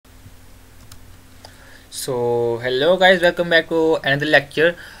So hello guys, welcome back to another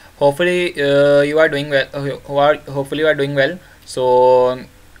lecture. Hopefully you are doing well. Hopefully you are doing well. So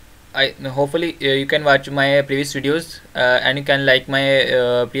I hopefully you can watch my previous videos and you can like my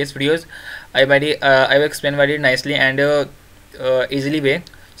previous videos. I will explain very nicely and easily way.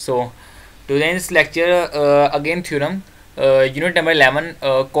 So today in this lecture again theorem, unit number 11,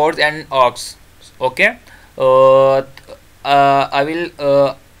 chords and arcs. Okay. I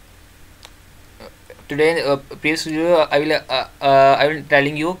will today previous video I will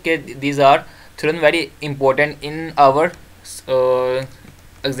telling you that these are theorem very important in our uh,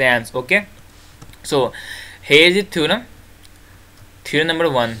 exams. Okay, so here is the theorem number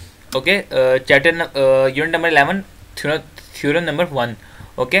 1. Okay, unit number 11, theorem number 1.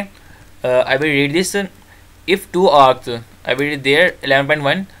 Okay, I will read this. If two arcs, I will read there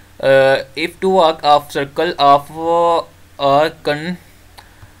 11.1. If two arcs of circle of a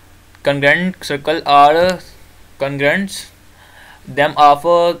congruent circle are congruent, them of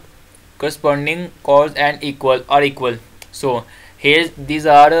corresponding chords and equal. So here these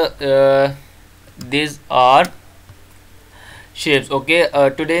are shapes. Okay,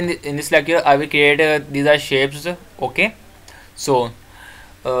 today in this lecture I will create these are shapes. Okay, so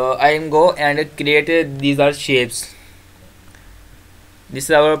I am go and create these are shapes. This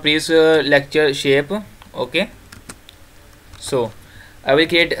is our previous lecture shape. Okay, so I will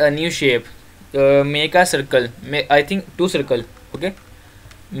create a new shape. Make a circle. I think two circle. Okay,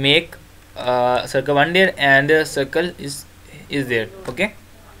 make circle one there and circle is there. Okay,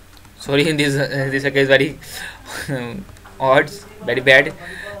 sorry this circle is very odd, very bad.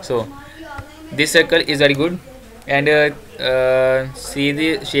 So this circle is very good and see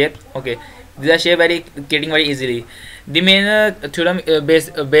the shape. Okay, these are shape very getting very easily. The main theorem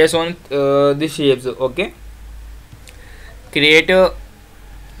based on the shapes. Okay, create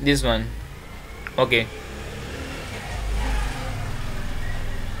this one. Okay,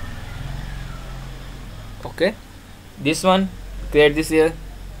 okay, this one, create this here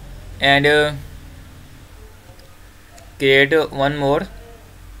and create one more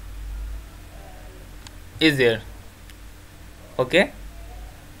is there. Okay,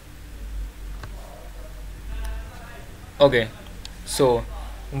 okay, so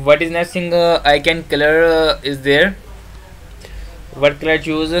what is next thing I can color is there. What color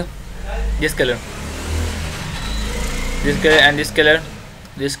choose? This color, this color and this color,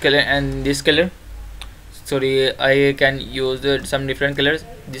 this color and this color. Sorry, I can use some different colors.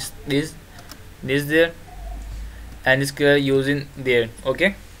 This there and this color using there.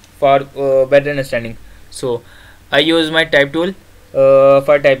 Okay, for better understanding. So I use my type tool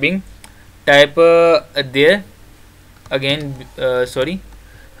for typing. Type there again. Sorry,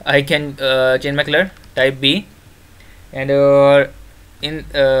 I can change my color. Type B and in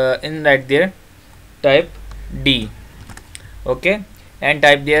right there type D. Okay, and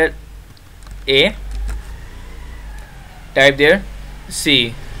type there A, type there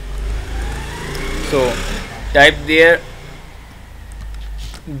C. So type there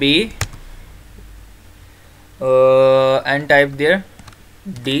B and type there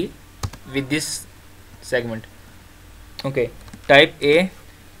D with this segment. Okay, type A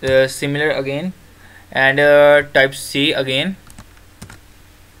similar again and type C again.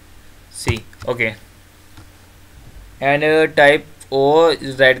 C. Okay, and type O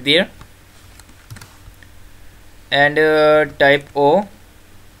is right there and type O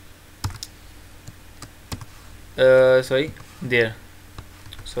sorry there.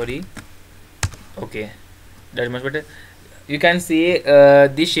 Sorry. Okay, that's much better. You can see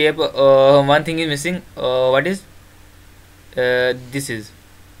this shape. One thing is missing. What is this is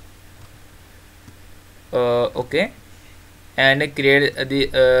okay, and create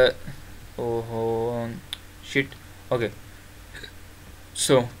the oh shit. Okay,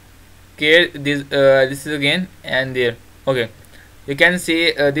 so create this is again and there. Okay, you can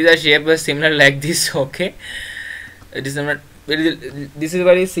see these are shapes similar like this. Okay, this is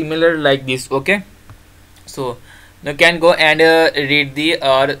very similar like this. Okay, so you can go and read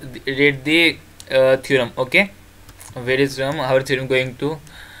the theorem. Okay, where is theorem? Our theorem going to?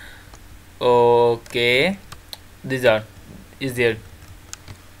 Okay, these are is there.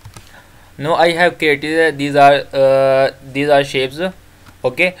 Now I have created these are shapes.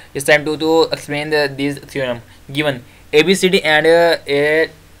 Okay, it's time to explain these theorem. Given ABCD and A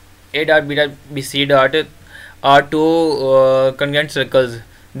dot B dot BC dot are two congruent circles.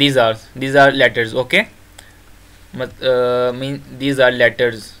 These are letters. Okay, mean these are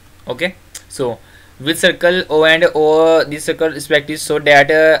letters. Okay, so with circle O and O, this circle respectively, so that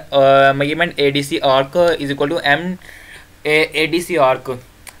measurement ADC arc is equal to M ADC arc.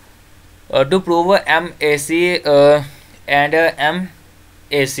 To prove MAC and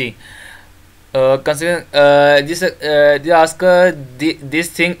MAC, this ask this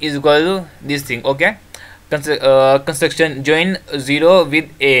thing is equal to this thing. Okay, construction join 0 with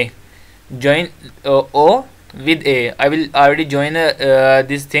A, join O with A. I will already join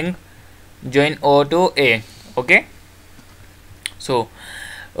this thing, join O to A. Okay, so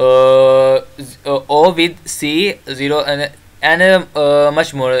O with C, 0 and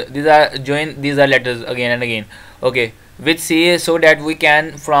much more. These are join, these are letters again and again. Okay, with C, so that we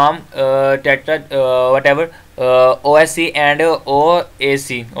can from tetra whatever OSC and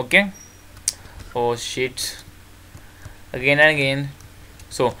OAC. Okay, oh shit, again and again.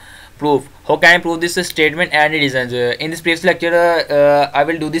 So proof, how can I prove this statement and reasons? In this previous lecture I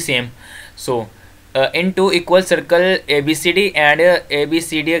will do the same. So in two equal circle ABCD and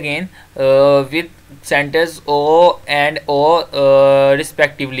ABCD again with centers O and O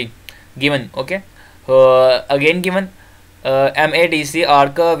respectively given. Okay, again given MADC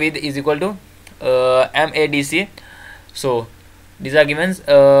arc with is equal to MADC. So these are given.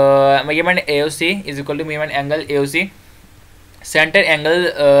 Measurement AOC is equal to measurement angle AOC. Center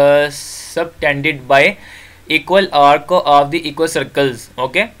angle subtended by equal arc of the equal circles.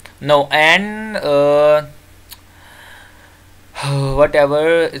 Okay, now and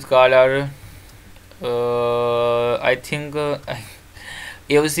whatever is called our I think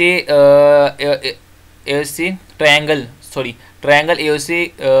AOC AOC triangle, sorry, triangle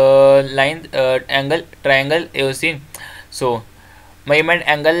AOC line angle triangle AOC. So measurement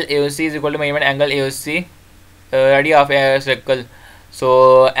angle AOC is equal to measurement angle AOC radius of a circle.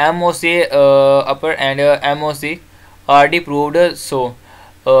 So MOC upper and MOC already proved. So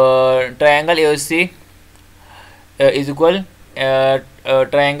triangle AOC is equal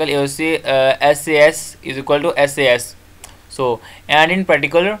triangle AOC SAS is equal to SAS. So and in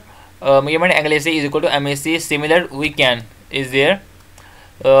particular measurement angle AC is equal to MAC. Similar we can is there.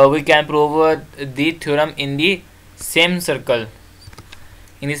 We can prove the theorem in the same circle.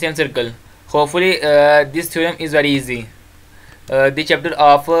 In the same circle. Hopefully this theorem is very easy. The chapter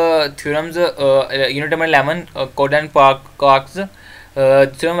of theorems unit number 11 Chords and Parks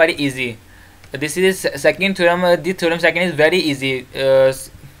theorem very easy. This is second theorem. The theorem second is very easy.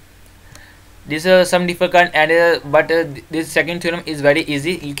 This some difficult and but this second theorem is very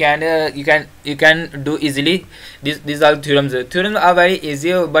easy. You can do easily. These are theorems. Theorems are very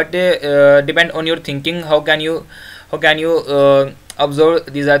easy, but depend on your thinking. How can you observe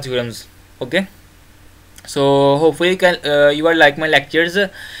these are theorems? Okay, so hopefully you are like my lectures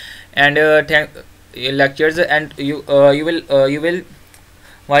and lectures, and you will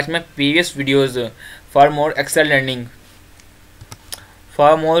watch my previous videos for more extra learning.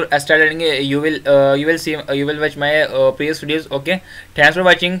 For more extra learning, you will see you will watch my previous videos. Okay, thanks for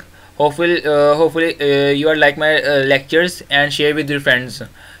watching. Hopefully you are like my lectures and share with your friends.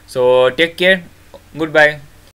 So take care. Goodbye.